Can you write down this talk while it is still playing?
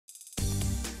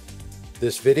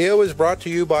This video is brought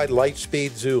to you by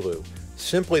Lightspeed Zulu,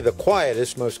 simply the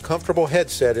quietest, most comfortable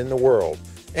headset in the world,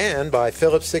 and by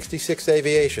Phillips 66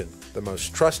 Aviation, the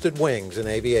most trusted wings in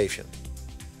aviation.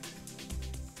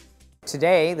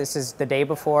 Today, this is the day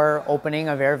before opening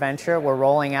of AirVenture. We're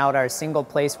rolling out our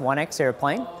single-place Onex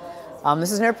airplane.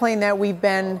 This is an airplane that we've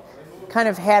been kind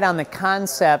of had on the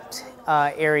concept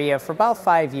area for about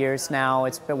 5 years now.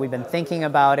 We've been thinking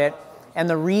about it, and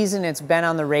the reason it's been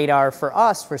on the radar for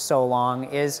us for so long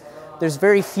is there's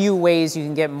very few ways you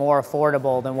can get more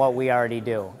affordable than what we already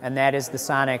do, and that is the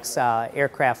Sonex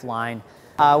aircraft line.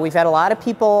 We've had a lot of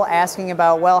people asking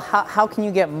about, well, how can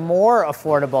you get more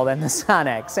affordable than the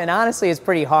Sonex? And honestly, it's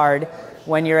pretty hard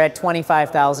when you're at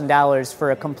 $25,000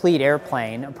 for a complete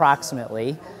airplane,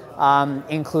 approximately,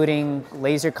 including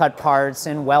laser cut parts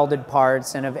and welded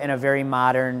parts and a very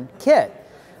modern kit.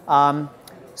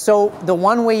 So the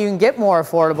one way you can get more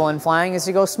affordable in flying is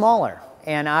to go smaller.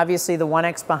 And obviously the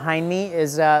Onex behind me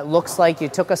looks like you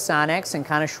took a Sonex and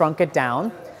kind of shrunk it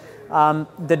down.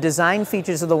 The design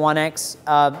features of the Onex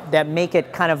that make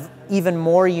it kind of even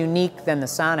more unique than the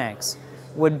Sonex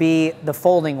would be the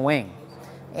folding wing.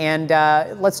 And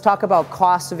let's talk about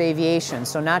cost of aviation.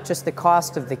 So not just the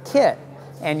cost of the kit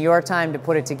and your time to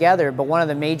put it together, but one of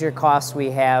the major costs we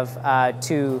have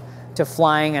to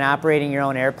flying and operating your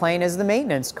own airplane is the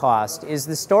maintenance cost, is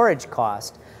the storage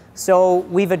cost. So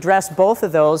we've addressed both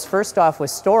of those. First off with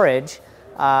storage.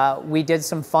 We did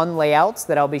some fun layouts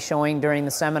that I'll be showing during the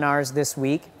seminars this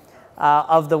week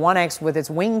of the Onex with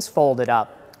its wings folded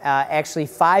up. Actually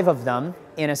 5 of them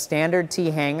in a standard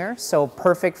T hangar, so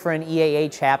perfect for an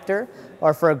EAA chapter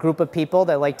or for a group of people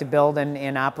that like to build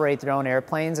and operate their own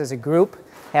airplanes as a group,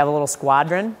 have a little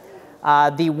squadron.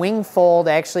 The wing fold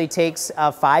actually takes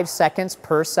 5 seconds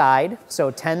per side,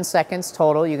 so 10 seconds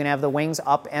total. You can have the wings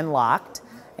up and locked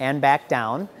and back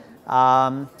down.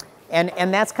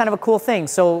 And that's kind of a cool thing.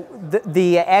 So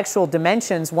the actual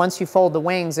dimensions, once you fold the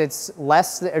wings, it's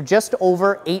just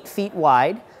over 8 feet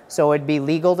wide. So it'd be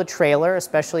legal to trailer,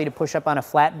 especially to push up on a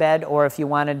flatbed, or if you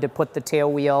wanted to put the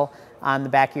tail wheel on the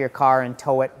back of your car and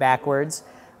tow it backwards.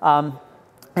 And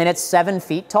it's 7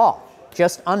 feet tall,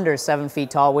 just under 7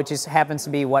 feet tall, which happens to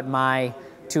be what my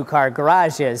 2-car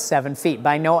garage is, 7 feet,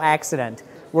 by no accident.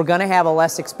 We're going to have a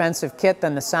less expensive kit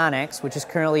than the Sonex, which is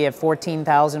currently at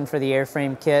 $14,000 for the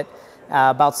airframe kit,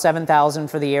 about $7,000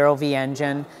 for the ROV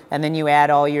engine, and then you add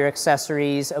all your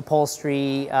accessories,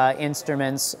 upholstery,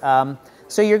 instruments.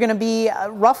 So you're going to be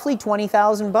roughly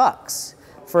 $20,000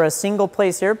 for a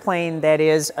single-place airplane that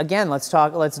is, again, let's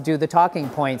do the talking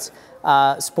points.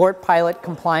 Sport pilot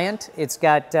compliant. It's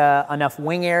got enough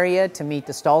wing area to meet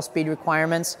the stall speed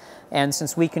requirements, and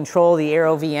since we control the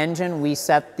ROV engine, we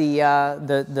set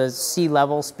the sea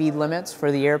level speed limits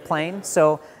for the airplane,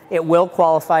 so it will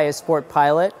qualify as sport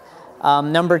pilot.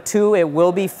 Number 2, it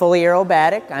will be fully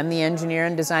aerobatic. I'm the engineer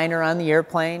and designer on the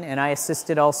airplane, and I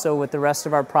assisted also with the rest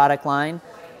of our product line.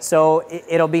 So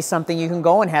it'll be something you can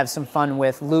go and have some fun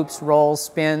with. Loops, rolls,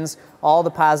 spins, all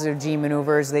the positive G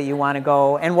maneuvers that you want to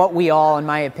go, and what we all, in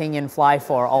my opinion, fly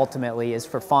for ultimately is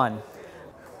for fun.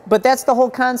 But that's the whole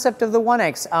concept of the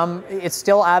Onex. It's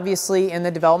still obviously in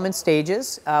the development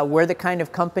stages. We're the kind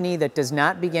of company that does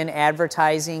not begin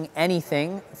advertising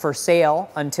anything for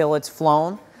sale until it's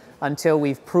flown, until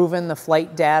we've proven the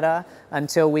flight data,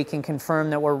 until we can confirm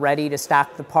that we're ready to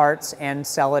stock the parts and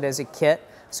sell it as a kit.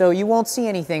 So you won't see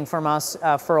anything from us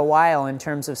for a while in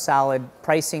terms of solid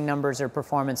pricing numbers or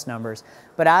performance numbers.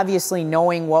 But obviously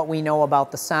knowing what we know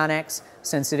about the Sonex,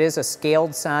 since it is a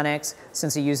scaled Sonex,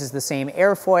 since it uses the same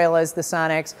airfoil as the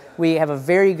Sonex, we have a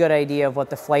very good idea of what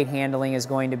the flight handling is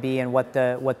going to be and what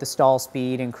the stall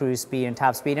speed and cruise speed and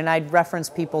top speed. And I'd reference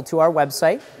people to our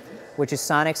website, which is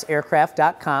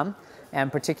sonexaircraft.com, and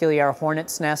particularly our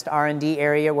Hornet's Nest R&D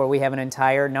area, where we have an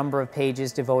entire number of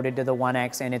pages devoted to the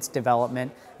Onex and its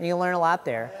development, and you'll learn a lot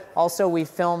there. Also, we've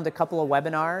filmed a couple of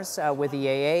webinars with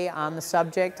EAA on the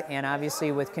subject, and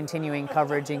obviously with continuing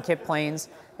coverage in Kit Planes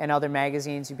and other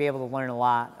magazines, you'll be able to learn a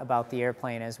lot about the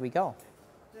airplane as we go.